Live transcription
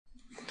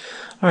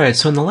Alright,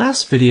 so in the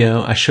last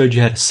video I showed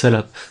you how to set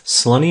up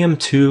Selenium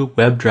 2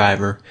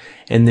 WebDriver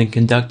and then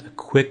conduct a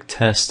quick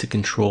test to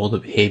control the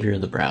behavior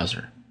of the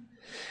browser.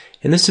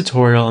 In this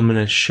tutorial I'm going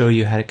to show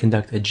you how to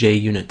conduct a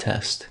JUnit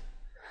test.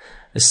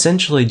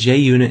 Essentially,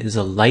 JUnit is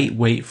a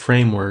lightweight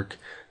framework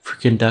for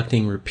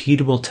conducting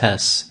repeatable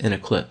tests in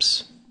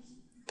Eclipse.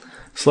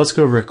 So let's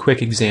go over a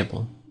quick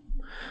example.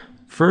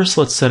 First,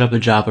 let's set up a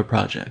Java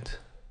project.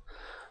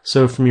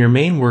 So from your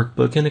main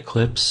workbook in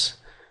Eclipse,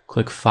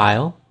 click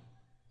File,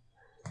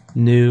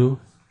 New,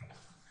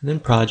 and then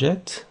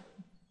Project.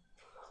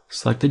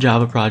 Select the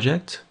Java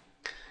project,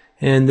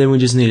 and then we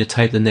just need to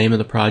type the name of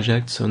the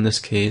project. So in this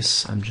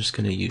case, I'm just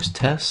going to use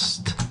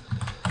Test,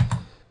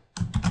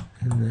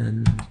 and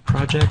then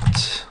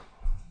Project,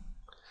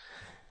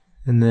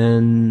 and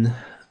then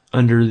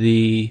under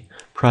the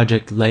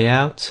project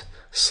layout,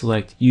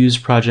 select Use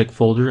Project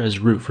Folder as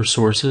root for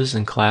sources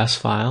and class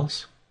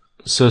files.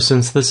 So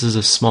since this is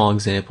a small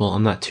example,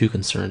 I'm not too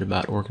concerned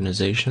about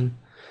organization.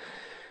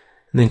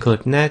 And then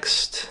click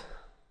Next,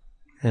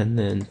 and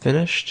then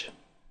Finished,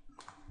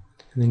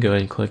 and then go ahead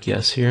and click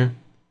Yes here.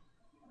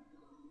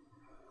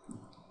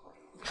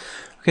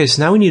 Okay,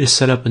 so now we need to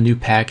set up a new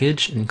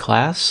package in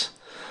class.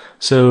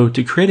 So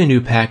to create a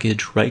new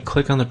package, right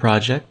click on the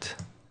project,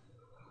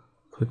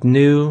 click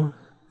New,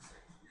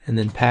 and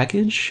then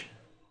Package.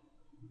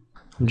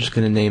 I'm just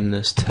going to name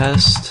this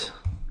Test,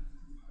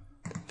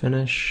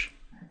 Finish,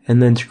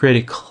 and then to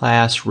create a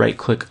class, right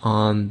click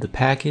on the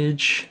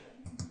package,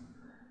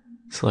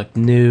 select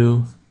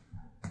New,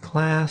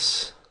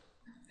 Class,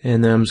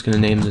 and then I'm just going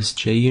to name this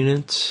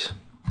JUnit,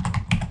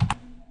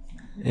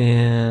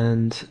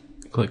 and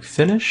click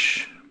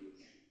Finish.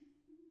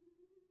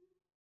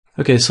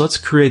 Okay, so let's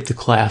create the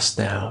class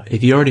now.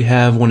 If you already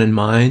have one in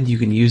mind, you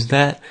can use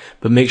that,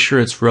 but make sure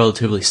it's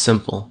relatively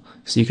simple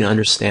so you can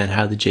understand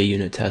how the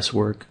JUnit tests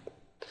work.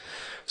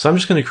 So I'm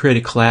just going to create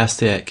a class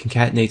that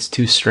concatenates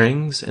two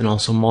strings and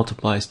also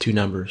multiplies two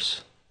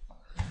numbers.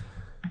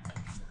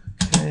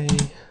 Okay,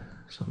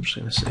 so I'm just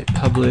going to say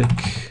public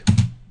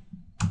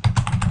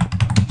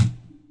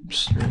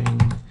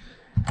string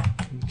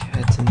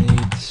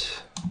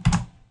concatenate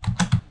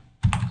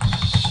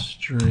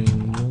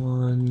string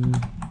 1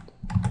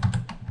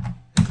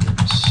 and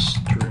then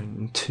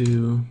string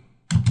 2.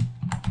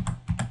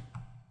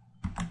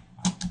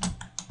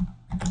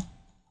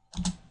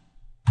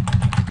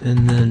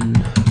 And then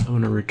I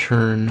want to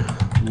return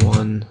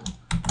 1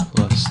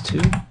 plus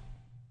 2.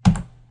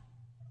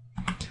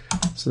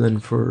 So then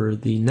for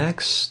the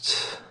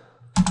next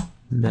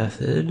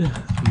method,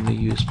 I'm going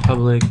to use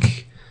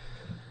public,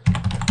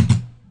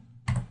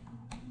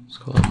 let's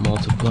call it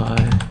multiply,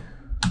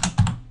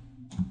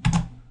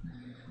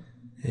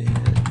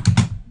 and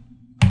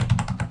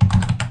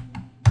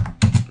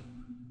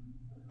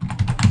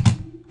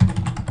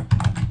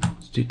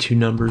let's do two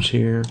numbers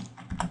here.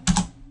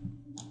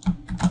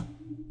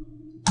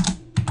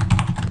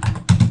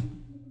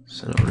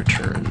 So I'll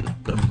return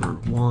number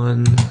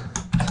 1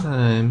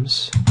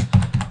 times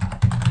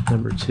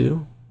number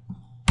 2.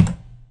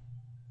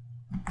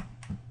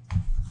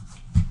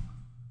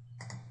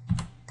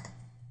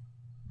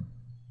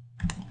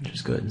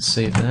 Just go ahead and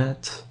save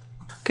that.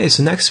 Okay,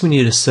 so next we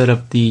need to set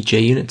up the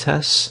JUnit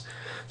tests.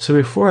 So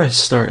before I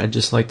start, I'd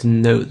just like to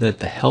note that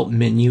the help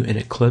menu in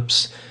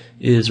Eclipse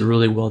is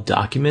really well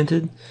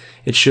documented.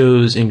 It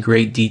shows in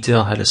great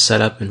detail how to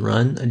set up and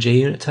run a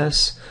JUnit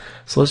test.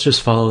 So let's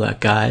just follow that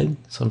guide.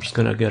 So I'm just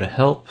going to go to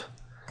Help,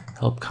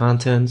 Help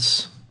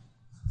Contents.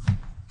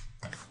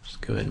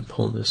 Just go ahead and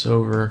pull this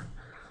over.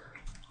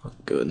 I'll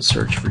go ahead and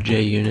search for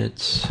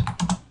JUnit.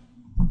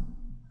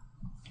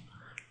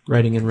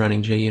 Writing and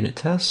running JUnit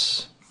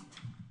tests.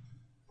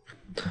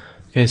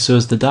 Okay, so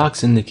as the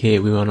docs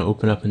indicate, we want to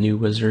open up a new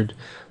wizard.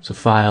 So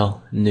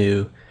File,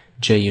 New,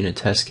 JUnit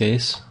Test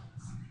Case.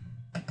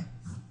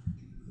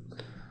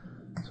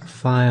 So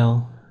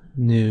File,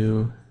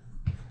 New,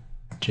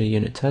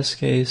 JUnit Test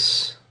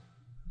Case.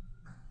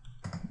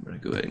 I'm going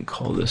to go ahead and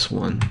call this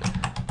one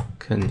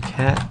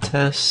concat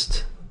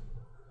test.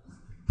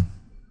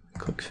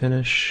 Click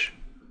Finish.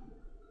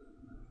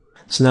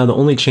 So now the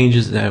only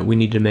changes that we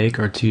need to make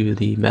are to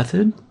the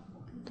method.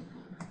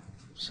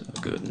 So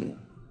I'll go ahead and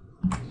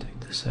take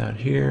this out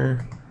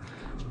here.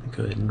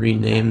 Go ahead and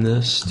rename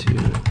this to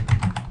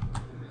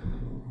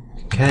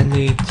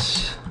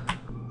concatenate.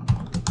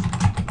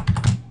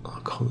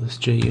 I'll call this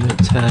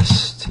JUnit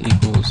test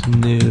equals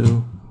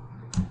new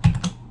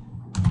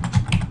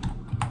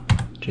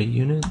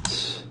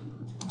JUnit.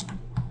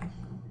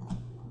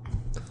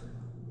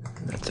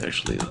 That's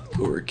actually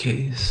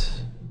lowercase.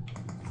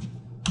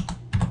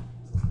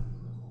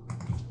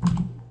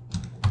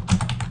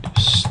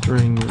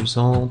 String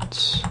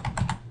result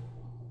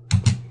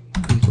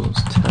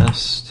equals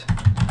test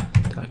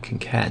dot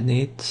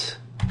concatenate,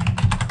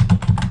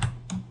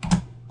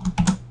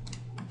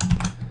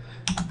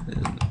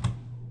 and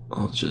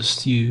I'll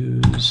just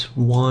use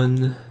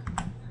 1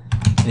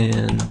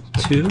 and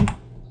 2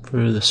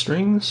 for the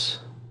strings,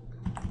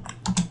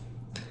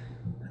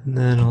 and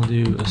then I'll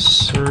do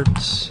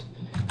assert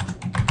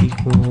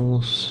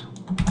equals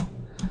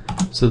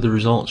So the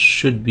result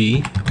should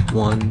be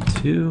 1,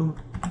 2.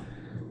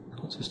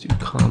 Let's just do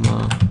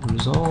comma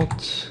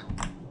result.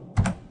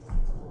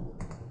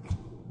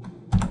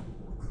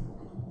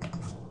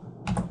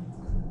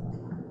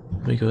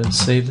 Let me go ahead and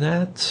save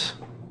that.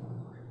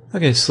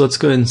 Okay, so let's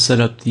go ahead and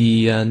set up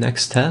the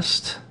next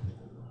test.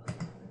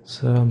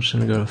 So I'm just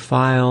going to go to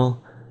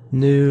File,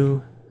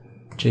 New,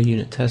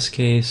 JUnit test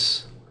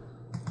case.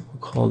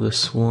 We'll call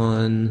this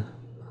one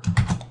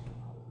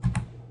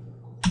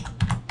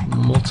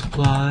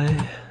multiply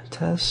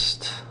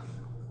test.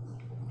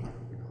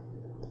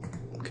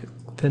 Okay,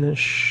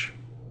 finish.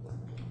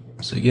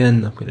 So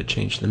again, I'm going to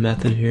change the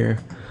method here.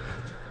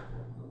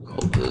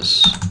 Call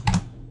this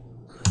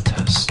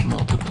test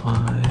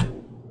multiply.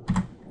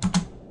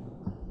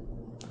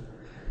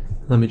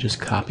 Let me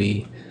just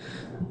copy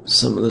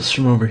some of this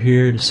from over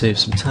here to save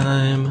some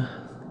time.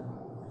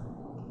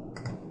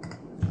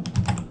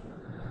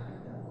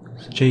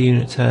 So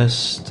JUnit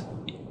test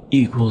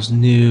equals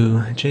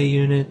new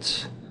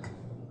JUnit.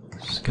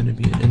 It's going to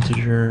be an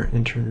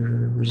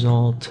integer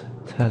result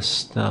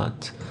test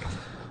dot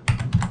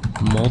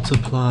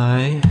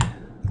multiply,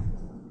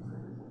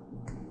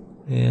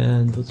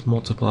 and let's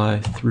multiply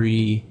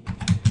 3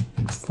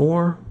 and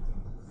 4.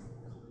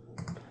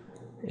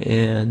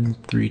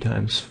 And 3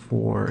 times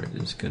 4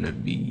 is going to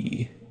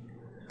be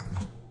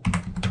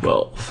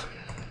 12.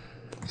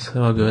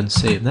 So I'll go ahead and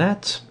save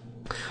that.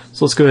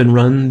 So let's go ahead and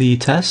run the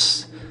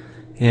tests,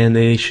 and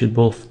they should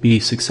both be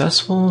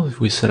successful if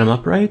we set them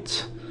up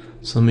right.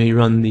 So let me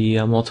run the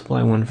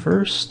multiply one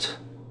first.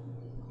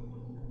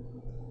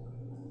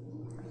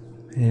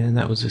 And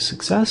that was a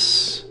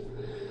success.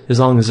 As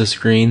long as it's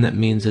green, that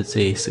means it's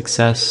a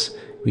success.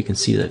 We can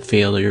see that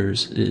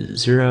failures is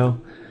 0.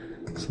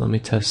 So let me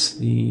test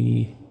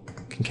the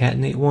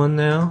concatenate one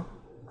now,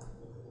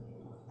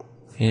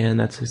 and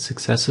that's a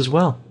success as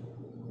well.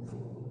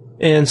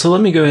 And so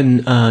let me go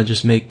ahead and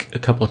just make a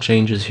couple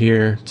changes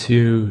here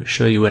to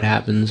show you what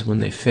happens when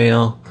they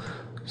fail.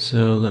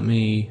 So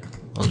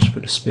I'll just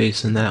put a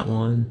space in that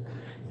one,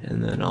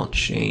 and then I'll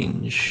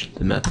change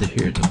the method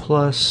here to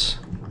plus.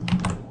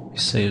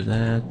 Save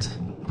that,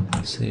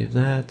 save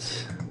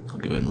that. I'll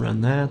go ahead and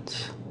run that.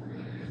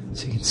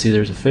 So you can see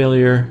there's a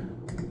failure,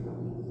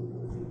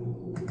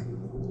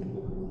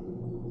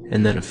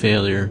 and then a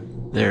failure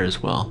there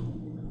as well.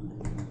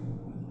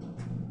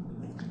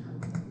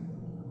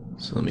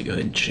 So let me go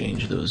ahead and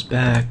change those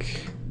back.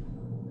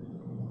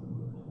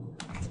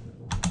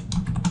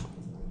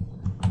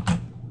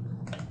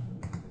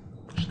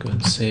 Just go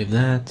ahead and save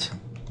that.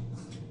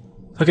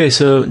 Okay,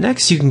 so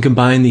next you can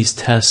combine these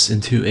tests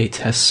into a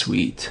test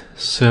suite.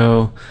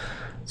 So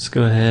let's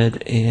go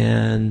ahead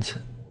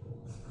and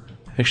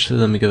actually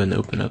let me go ahead and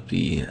open up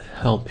the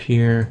help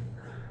here.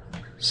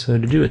 So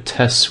to do a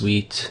test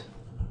suite,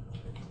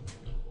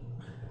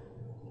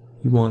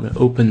 you want to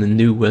open the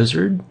new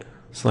wizard,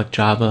 select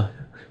Java,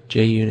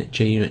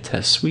 JUnit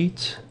test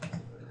suite.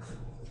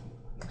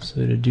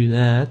 So to do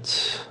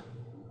that,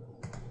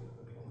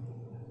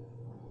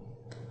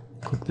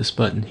 click this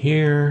button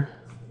here.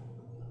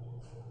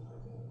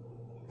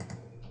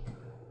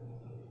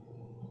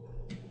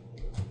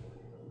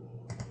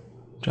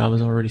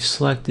 Java's already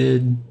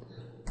selected.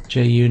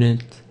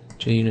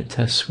 JUnit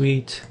test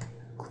suite.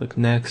 Click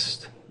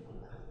next.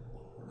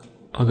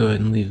 I'll go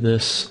ahead and leave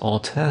this all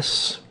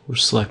tests. We're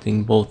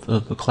selecting both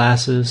of the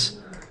classes.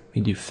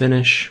 We do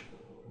finish.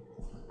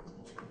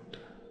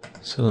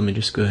 So let me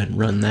just go ahead and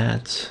run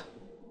that.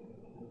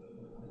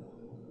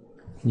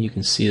 And you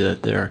can see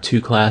that there are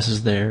 2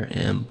 classes there,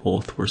 and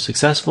both were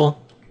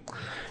successful.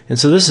 And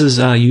so this is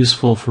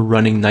useful for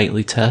running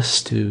nightly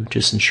tests to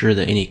just ensure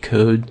that any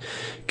code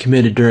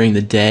committed during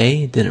the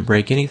day didn't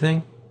break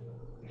anything.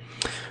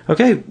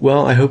 Okay,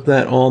 well, I hope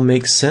that all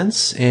makes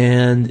sense,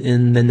 and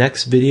in the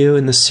next video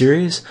in the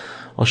series,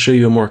 I'll show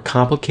you a more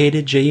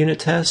complicated JUnit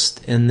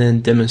test and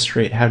then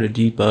demonstrate how to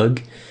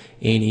debug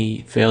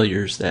any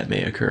failures that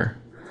may occur.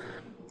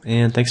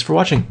 And thanks for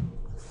watching.